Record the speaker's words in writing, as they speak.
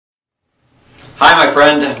Hi my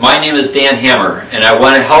friend, my name is Dan Hammer and I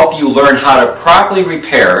want to help you learn how to properly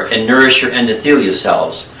repair and nourish your endothelial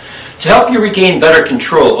cells to help you regain better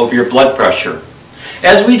control over your blood pressure.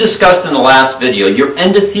 As we discussed in the last video, your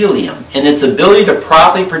endothelium and its ability to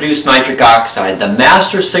properly produce nitric oxide, the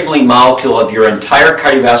master signaling molecule of your entire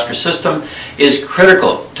cardiovascular system, is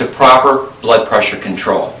critical to proper blood pressure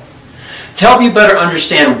control. To help you better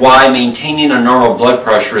understand why maintaining a normal blood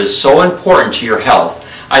pressure is so important to your health,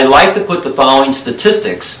 I'd like to put the following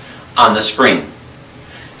statistics on the screen.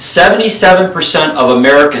 77% of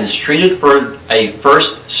Americans treated for a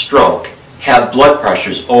first stroke have blood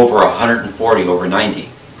pressures over 140/90.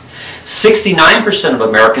 69% of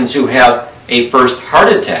Americans who have a first heart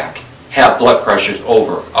attack have blood pressures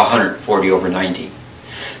over 140/90.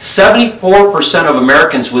 74% of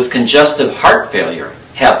Americans with congestive heart failure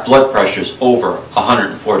have blood pressures over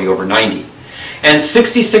 140/90. And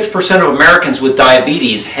 66% of Americans with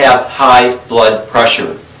diabetes have high blood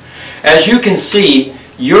pressure. As you can see,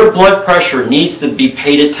 your blood pressure needs to be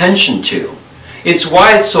paid attention to. It's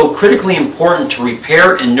why it's so critically important to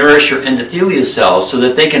repair and nourish your endothelial cells so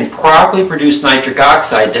that they can properly produce nitric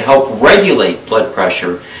oxide to help regulate blood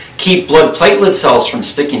pressure, keep blood platelet cells from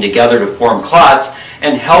sticking together to form clots,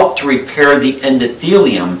 and help to repair the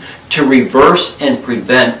endothelium to reverse and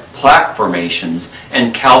prevent plaque formations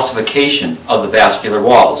and calcification of the vascular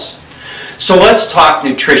walls. So let's talk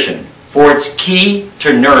nutrition, for it's key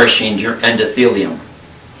to nourishing your endothelium.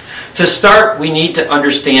 To start, we need to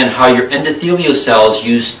understand how your endothelial cells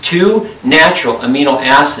use two natural amino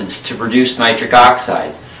acids to produce nitric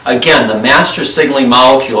oxide. Again, the master signaling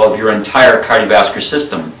molecule of your entire cardiovascular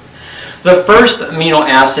system. The first amino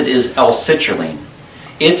acid is L-citrulline.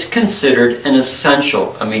 It's considered an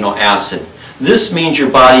essential amino acid. This means your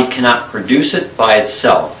body cannot produce it by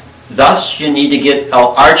itself. Thus, you need to get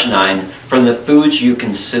L-arginine from the foods you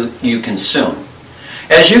consume.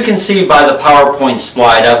 As you can see by the PowerPoint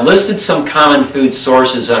slide, I've listed some common food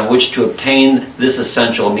sources on which to obtain this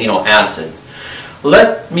essential amino acid.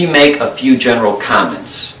 Let me make a few general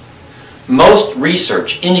comments. Most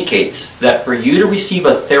research indicates that for you to receive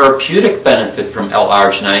a therapeutic benefit from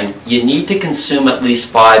L-arginine, you need to consume at least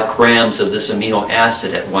 5 grams of this amino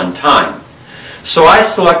acid at one time. So I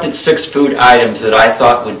selected 6 food items that I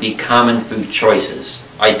thought would be common food choices.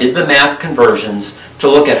 I did the math conversions to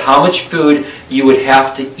look at how much food you would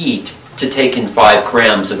have to eat to take in 5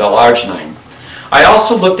 grams of L-arginine. I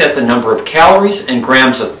also looked at the number of calories and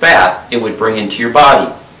grams of fat it would bring into your body.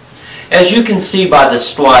 As you can see by the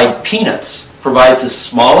slide, peanuts provides the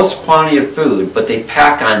smallest quantity of food, but they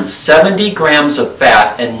pack on 70 grams of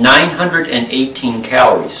fat and 918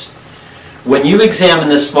 calories. When you examine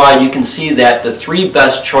this slide, you can see that the 3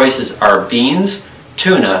 best choices are beans,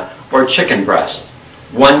 tuna, or chicken breast.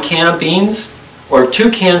 1 can of beans or 2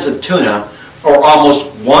 cans of tuna or almost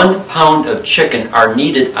 1 pound of chicken are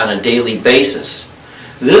needed on a daily basis.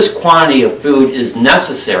 This quantity of food is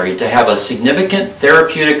necessary to have a significant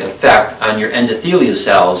therapeutic effect on your endothelial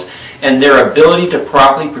cells and their ability to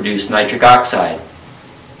properly produce nitric oxide.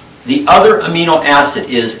 The other amino acid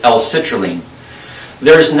is L-citrulline.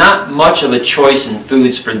 There's not much of a choice in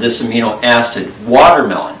foods for this amino acid.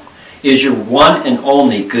 Watermelon is your one and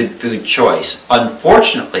only good food choice.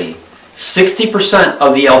 Unfortunately, 60%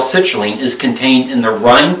 of the L-citrulline is contained in the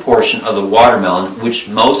rind portion of the watermelon, which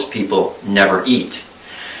most people never eat.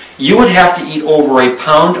 You would have to eat over a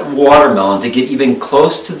pound of watermelon to get even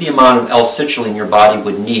close to the amount of L-citrulline your body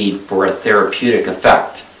would need for a therapeutic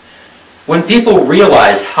effect. When people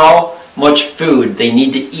realize how much food they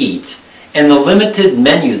need to eat and the limited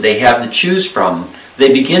menu they have to choose from,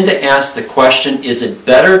 they begin to ask the question, is it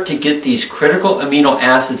better to get these critical amino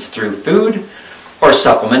acids through food or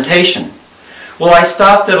supplementation? Well, I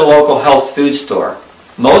stopped at a local health food store.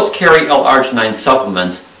 Most carry L-arginine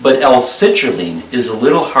supplements, but L-citrulline is a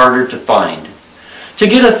little harder to find. To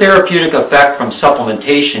get a therapeutic effect from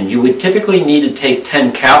supplementation, you would typically need to take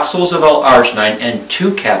 10 capsules of L-arginine and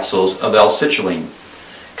 2 capsules of L-citrulline.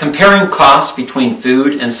 Comparing costs between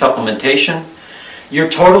food and supplementation, your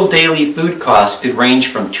total daily food cost could range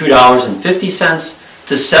from $2.50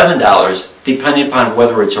 to $7, depending upon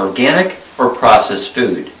whether it's organic or processed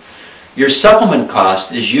food. Your supplement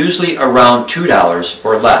cost is usually around $2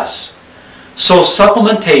 or less. So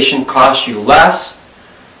supplementation costs you less,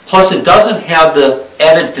 plus it doesn't have the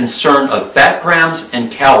added concern of fat grams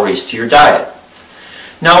and calories to your diet.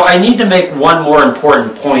 Now I need to make one more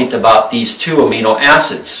important point about these 2 amino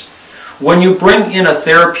acids. When you bring in a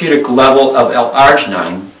therapeutic level of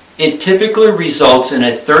L-arginine, it typically results in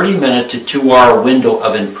a 30-minute to 2-hour window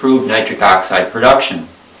of improved nitric oxide production.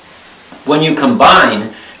 When you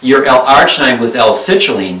combine your L-arginine with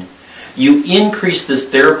L-citrulline, you increase this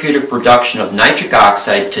therapeutic production of nitric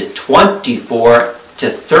oxide to 24 to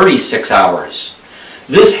 36 hours.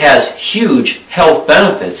 This has huge health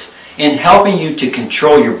benefits in helping you to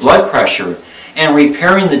control your blood pressure and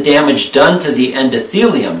repairing the damage done to the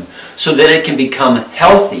endothelium so that it can become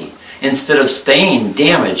healthy instead of staying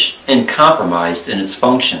damaged and compromised in its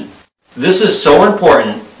function. This is so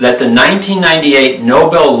important that the 1998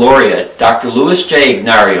 Nobel Laureate, Dr. Louis J.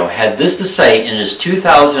 Ignarro, had this to say in his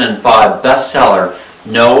 2005 bestseller,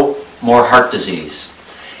 No More Heart Disease.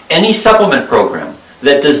 Any supplement program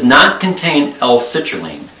that does not contain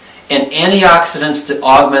L-citrulline and antioxidants to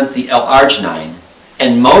augment the L-arginine,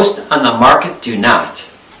 and most on the market do not,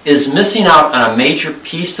 is missing out on a major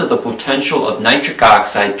piece of the potential of nitric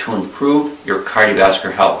oxide to improve your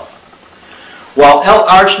cardiovascular health. While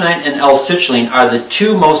L-arginine and L-citrulline are the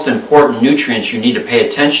two most important nutrients you need to pay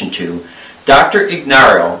attention to, Dr.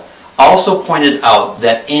 Ignarro also pointed out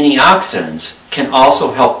that antioxidants can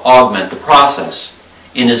also help augment the process.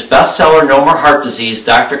 In his bestseller, No More Heart Disease,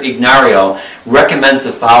 Dr. Ignarro recommends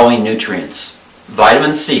the following nutrients: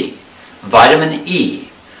 vitamin C, vitamin E,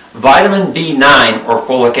 vitamin B9 or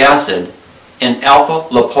folic acid, and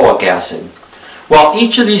alpha-lipoic acid. While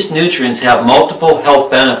each of these nutrients have multiple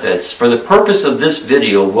health benefits, for the purpose of this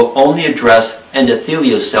video we'll only address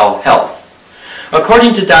endothelial cell health.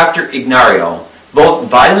 According to Dr. Ignarro, both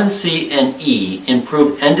vitamin C and E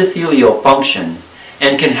improve endothelial function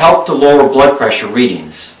and can help to lower blood pressure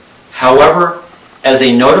readings. However, as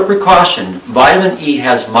a note of precaution, vitamin E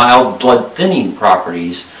has mild blood thinning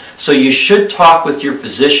properties, so you should talk with your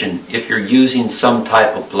physician if you're using some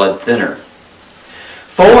type of blood thinner.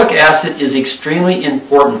 Folic acid is extremely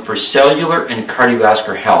important for cellular and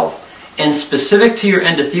cardiovascular health, and specific to your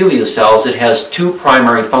endothelial cells, it has two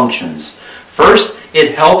primary functions. First,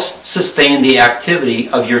 it helps sustain the activity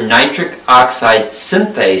of your nitric oxide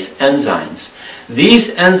synthase enzymes.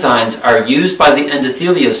 These enzymes are used by the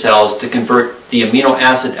endothelial cells to convert the amino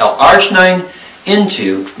acid L-arginine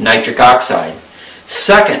into nitric oxide.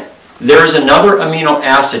 Second, there is another amino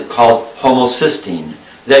acid called homocysteine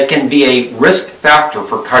that can be a risk factor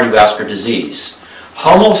for cardiovascular disease.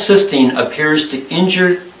 Homocysteine appears to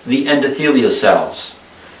injure the endothelial cells.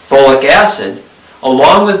 Folic acid,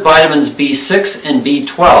 along with vitamins B6 and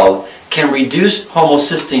B12, can reduce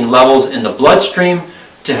homocysteine levels in the bloodstream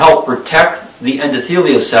to help protect the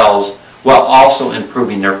endothelial cells while also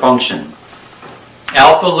improving their function.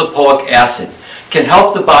 Alpha-lipoic acid can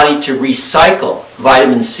help the body to recycle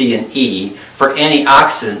vitamin C and E for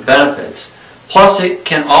antioxidant benefits. Plus, it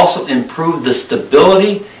can also improve the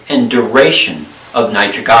stability and duration of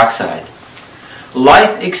nitric oxide.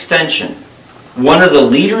 Life Extension, one of the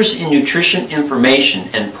leaders in nutrition information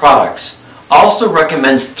and products, also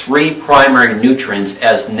recommends 3 primary nutrients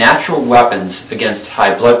as natural weapons against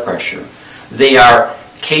high blood pressure. They are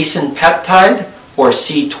casein peptide or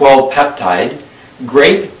C12 peptide,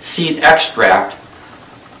 grape seed extract,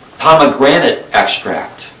 pomegranate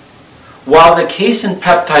extract. While the casein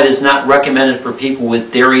peptide is not recommended for people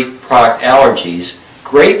with dairy product allergies,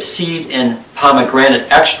 grape seed and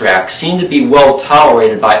pomegranate extract seem to be well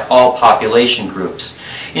tolerated by all population groups.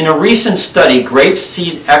 In a recent study, grape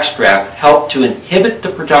seed extract helped to inhibit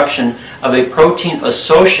the production of a protein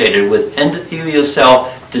associated with endothelial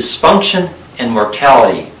cell dysfunction and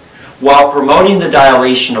mortality, while promoting the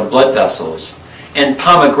dilation of blood vessels. And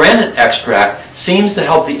pomegranate extract seems to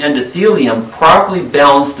help the endothelium properly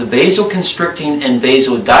balance the vasoconstricting and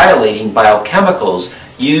vasodilating biochemicals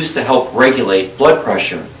used to help regulate blood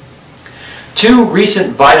pressure. 2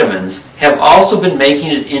 recent vitamins have also been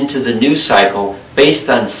making it into the news cycle based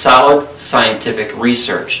on solid scientific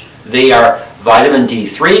research. They are vitamin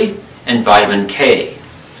D3 and vitamin K.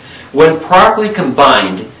 When properly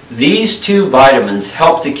combined, these 2 vitamins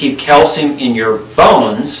help to keep calcium in your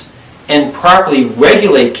bones and properly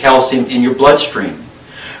regulate calcium in your bloodstream.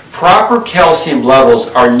 Proper calcium levels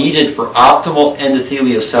are needed for optimal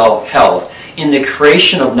endothelial cell health in the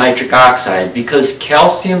creation of nitric oxide because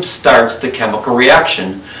calcium starts the chemical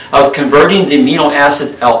reaction of converting the amino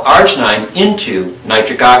acid L-arginine into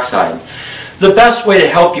nitric oxide. The best way to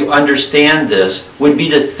help you understand this would be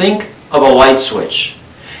to think of a light switch.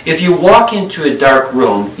 If you walk into a dark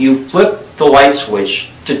room, you flip the light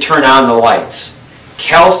switch to turn on the lights.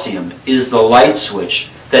 Calcium is the light switch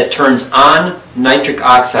that turns on nitric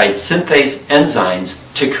oxide synthase enzymes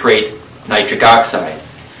to create nitric oxide.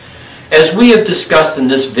 As we have discussed in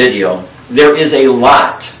this video, there is a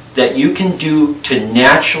lot that you can do to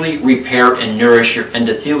naturally repair and nourish your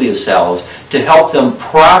endothelial cells to help them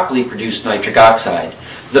properly produce nitric oxide.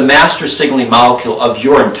 the master signaling molecule of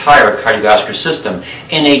your entire cardiovascular system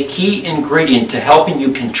and a key ingredient to helping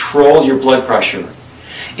you control your blood pressure.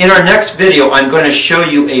 In our next video, I'm going to show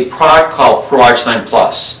you a product called L-arginine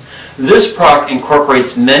Plus. This product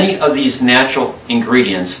incorporates many of these natural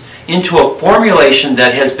ingredients into a formulation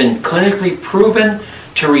that has been clinically proven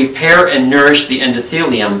to repair and nourish the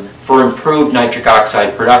endothelium for improved nitric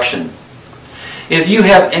oxide production. If you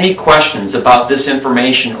have any questions about this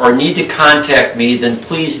information or need to contact me, then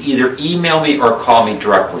please either email me or call me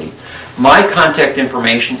directly. My contact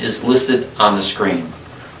information is listed on the screen.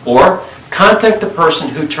 Or contact the person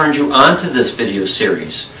who turned you on to this video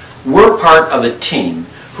series. We're part of a team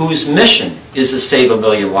whose mission is to save 1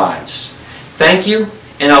 million lives. Thank you,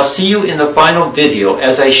 and I'll see you in the final video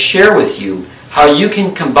as I share with you how you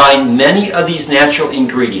can combine many of these natural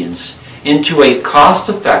ingredients into a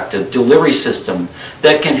cost-effective delivery system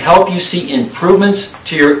that can help you see improvements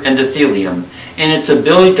to your endothelium and its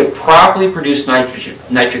ability to properly produce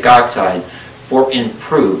nitric oxide for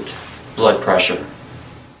improved blood pressure.